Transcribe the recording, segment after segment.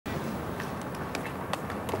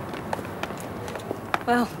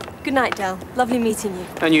Well, good night, Del. Lovely meeting you.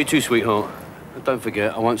 And you too, sweetheart. And don't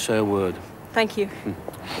forget, I won't say a word. Thank you.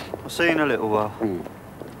 I'll see you in a little while.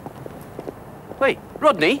 Wait,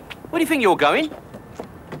 Rodney, where do you think you're going?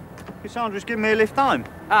 Cassandra's giving me a lift home.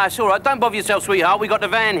 Ah, it's all right. Don't bother yourself, sweetheart. We got the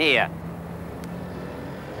van here.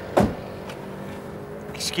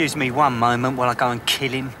 Excuse me one moment while I go and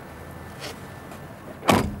kill him.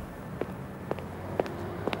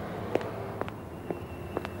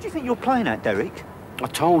 Do you think you're playing at, Derek? I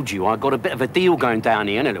told you I got a bit of a deal going down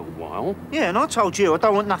here in a little while. Yeah, and I told you I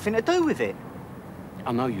don't want nothing to do with it.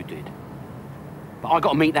 I know you did. But I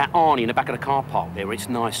got to meet that Arnie in the back of the car park there where it's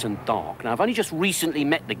nice and dark. Now, I've only just recently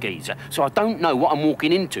met the geezer, so I don't know what I'm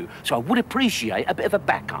walking into. So I would appreciate a bit of a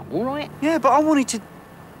backup, all right? Yeah, but I wanted to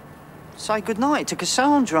say goodnight to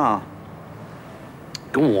Cassandra.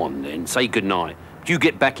 Go on, then. Say goodnight. You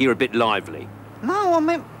get back here a bit lively. No, I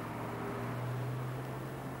meant...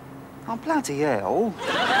 Oh, bloody hell.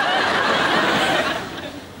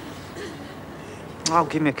 Oh,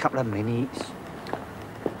 give me a couple of minutes.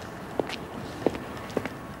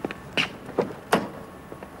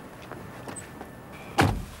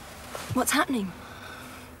 What's happening?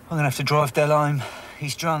 I'm gonna have to drive Del home.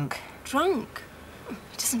 He's drunk. Drunk? He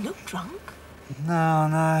doesn't look drunk. No,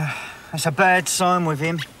 no. That's a bad sign with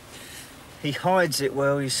him. He hides it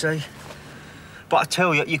well, you see. But I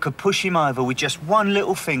tell you, you could push him over with just one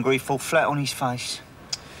little finger, he'd fall flat on his face.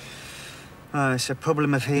 Oh, it's a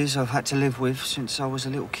problem of his I've had to live with since I was a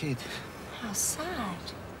little kid. How sad.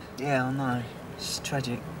 Yeah, I know. It's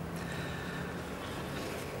tragic.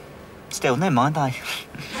 Still, never mind, eh?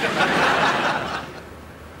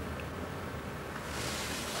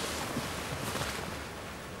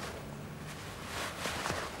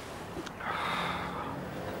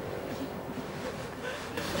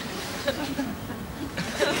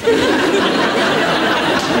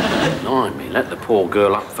 Blimey, let the poor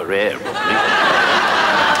girl up for air, Rodney.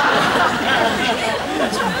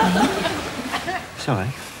 Sorry.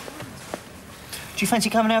 Do you fancy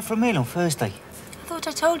coming out for a meal on Thursday? I thought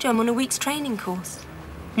I told you I'm on a week's training course.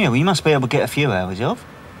 Yeah, well, you must be able to get a few hours off.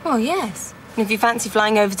 Oh, yes. And if you fancy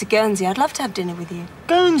flying over to Guernsey, I'd love to have dinner with you.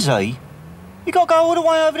 Guernsey? You got to go all the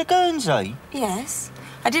way over to Guernsey? Yes.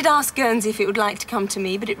 I did ask Guernsey if it would like to come to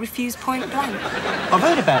me, but it refused point blank. I've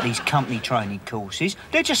heard about these company training courses.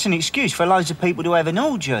 They're just an excuse for loads of people to have an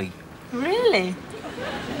orgy. Really?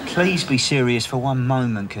 Please be serious for one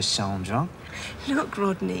moment, Cassandra. Look,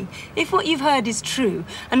 Rodney, if what you've heard is true,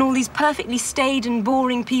 and all these perfectly staid and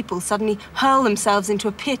boring people suddenly hurl themselves into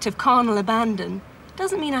a pit of carnal abandon,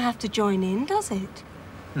 doesn't mean I have to join in, does it?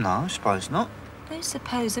 No, I suppose not. No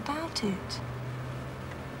suppose about it.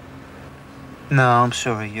 No, I'm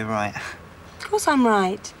sorry, you're right. Of course I'm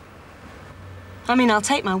right. I mean, I'll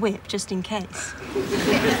take my whip, just in case.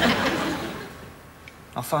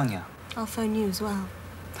 I'll phone you. I'll phone you as well.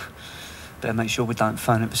 Better make sure we don't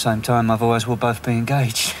phone at the same time, otherwise we'll both be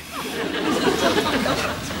engaged.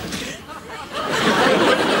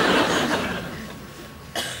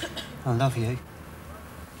 I love you.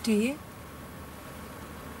 Do you?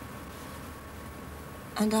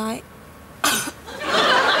 And I...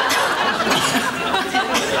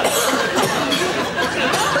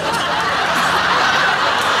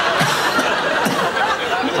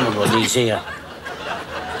 Come on, Rodney, he's here.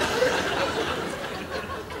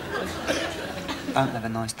 Don't have a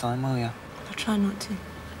nice time, will you? I'll try not to.